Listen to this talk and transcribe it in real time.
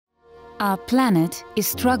Our planet is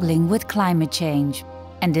struggling with climate change,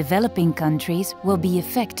 and developing countries will be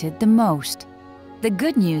affected the most. The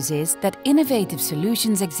good news is that innovative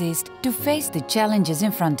solutions exist to face the challenges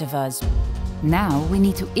in front of us. Now we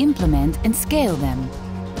need to implement and scale them.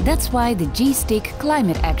 That's why the G-STIC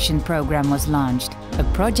Climate Action Programme was launched, a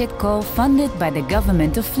project call funded by the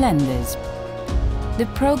Government of Flanders. The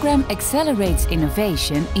programme accelerates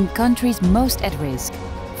innovation in countries most at risk,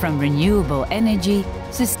 from renewable energy,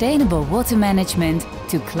 sustainable water management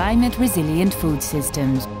to climate-resilient food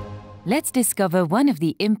systems. Let's discover one of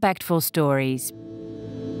the impactful stories.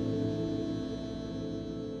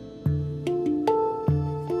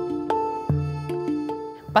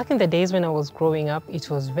 Back in the days when I was growing up, it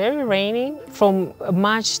was very rainy. From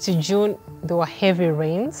March to June, there were heavy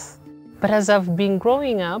rains. But as I've been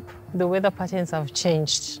growing up, the weather patterns have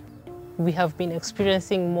changed. We have been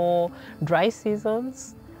experiencing more dry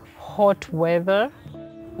seasons, hot weather.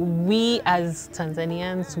 We as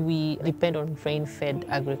Tanzanians, we depend on rain-fed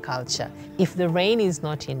agriculture. If the rain is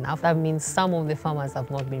not enough, that means some of the farmers have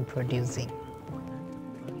not been producing.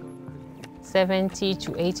 70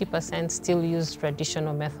 to 80% still use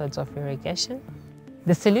traditional methods of irrigation.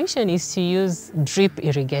 The solution is to use drip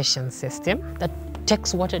irrigation system that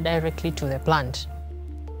takes water directly to the plant.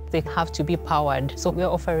 They have to be powered, so we're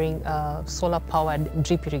offering solar-powered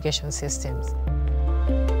drip irrigation systems.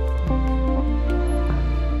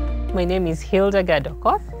 My name is Hilda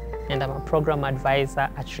Gadokoth, and I'm a program advisor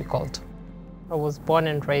at Rikolto. I was born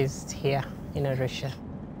and raised here in Arusha.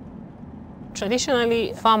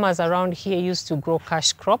 Traditionally, farmers around here used to grow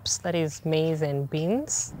cash crops, that is maize and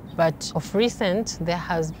beans. But of recent, there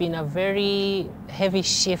has been a very heavy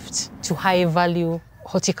shift to high-value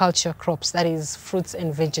horticulture crops, that is fruits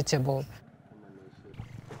and vegetables.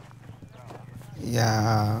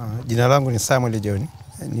 Jina langu ni Samuel John.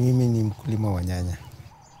 Mimi ni mkulima wa nyanya.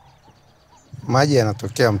 Maji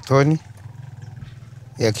yanatokea mtoni,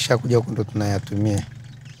 yakishakuja huko ndo tunayatumia.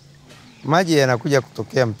 Maji yanakuja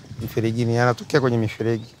kutokea mferejini, yanatokea kwenye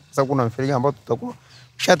mifereji. Sasa kuna mifereji ambayo tutakuwa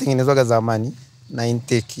ushatengenezwa zamani na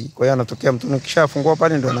intake. Kwa hiyo yanatokea mtoni, ukishafungua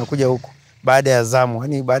pale ndo yanakuja huko baada ya zamu.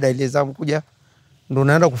 Yaani baada ya ile zamu kuja ndo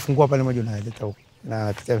unaenda kufungua pale maji unayaleta huko na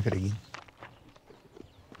yanapitia mferejini.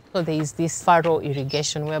 So there is this furrow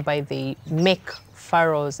irrigation whereby they make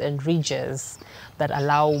furrows and ridges that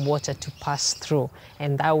allow water to pass through,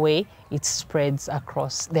 and that way it spreads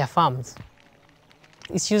across their farms.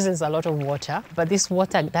 It uses a lot of water, but this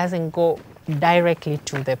water doesn't go directly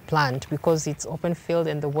to the plant because it's open field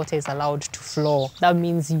and the water is allowed to flow. That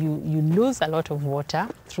means you lose a lot of water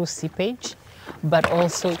through seepage, but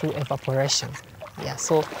also through evaporation. Yeah,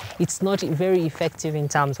 so it's not very effective in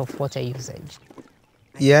terms of water usage.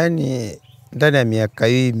 Yaani ndani ya miaka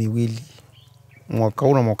hii miwili, mwaka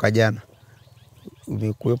huu na mwaka jana,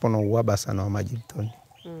 umekuwepo na uhaba sana wa maji mtoni.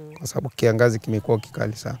 Kwa sababu kiangazi kimekuwa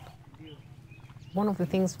kikali sana. One of the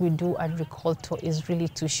things we do at Rikolto is really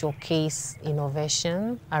to showcase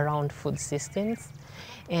innovation around food systems.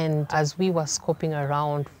 And as we were scoping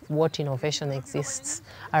around what innovation exists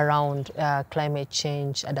around climate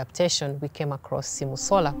change adaptation, we came across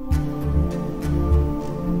Simusolar.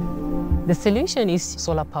 The solution is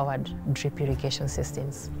solar-powered drip irrigation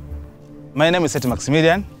systems. My name is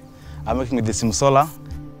Maximilian. I'm working with the Simusolar.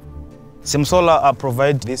 Simusolar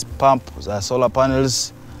provide this pump, solar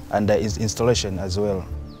panels, and installation as well.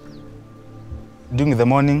 During the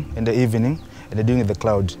morning and the evening, and during the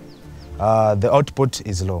cloud, the output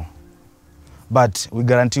is low. But we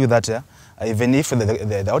guarantee you that even if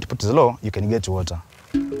the output is low, you can get water.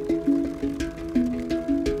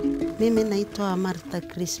 Mimi naitwa Martha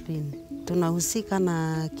Crispin. Tunahusika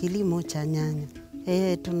na kilimo cha nyanya.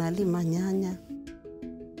 Tunalima nyanya.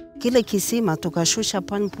 Kile kisima tukashusha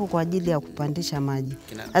pampu kwa ajili ya kupandisha maji.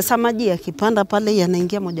 Sasa maji yakipanda pale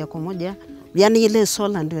yanaingia moja kwa moja. Yaani ile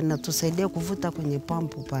sola ndio inatusaidia kuvuta kwenye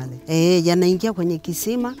pampu pale. Yanaingia kwenye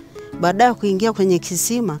kisima. Baada ya kuingia kwenye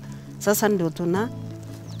kisima, sasa ndio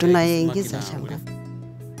tunayaingiza shambani.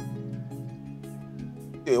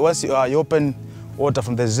 Once you open water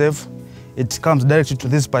from the reserve, it comes directly to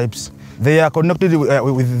these pipes. They are connected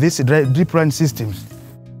with these drip line systems.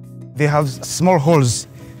 They have small holes.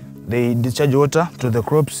 They discharge water to the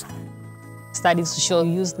crops. Studies show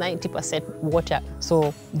you use 90% water,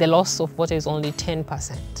 so the loss of water is only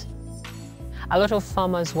 10%. A lot of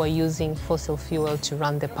farmers were using fossil fuel to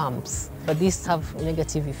run the pumps, but these have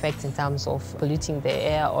negative effects in terms of polluting the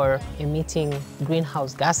air or emitting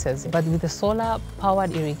greenhouse gases. But with the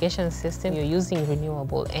solar-powered irrigation system, you're using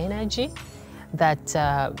renewable energy that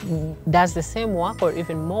does the same work or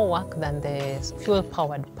even more work than the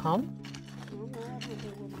fuel-powered pump.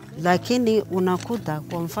 lakini unakuta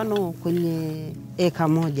kwa mfano kwenye eka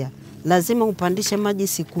moja lazima upandishe maji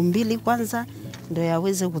siku 2 kwanza ndio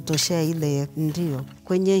yaweze kutoshea ile. Ndio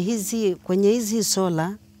kwenye hizi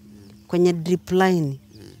sola, kwenye drip line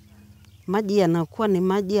maji yanakuwa ni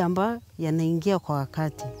maji ambayo yanaingia kwa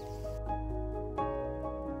wakati.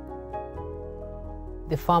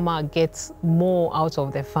 The farmer gets more out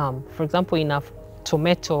of the farm. For example, in a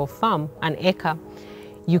tomato farm, an acre,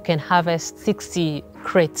 you can harvest 60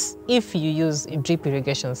 crates if you use a drip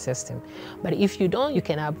irrigation system. But if you don't, you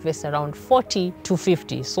can harvest around 40 to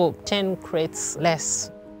 50, so 10 crates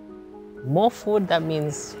less. More food, that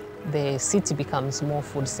means the city becomes more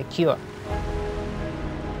food secure.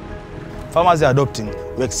 Farmers are adopting.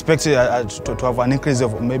 We expect to have an increase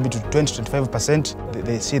of maybe to 20–25%.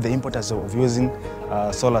 They see the importance of using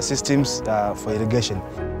solar systems for irrigation.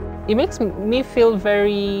 It makes me feel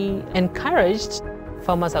very encouraged.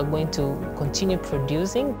 Farmers are going to continue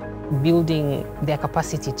producing, building their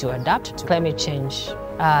capacity to adapt to climate change.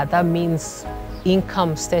 That means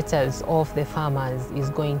income status of the farmers is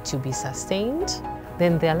going to be sustained.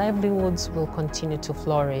 Then their livelihoods will continue to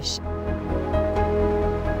flourish.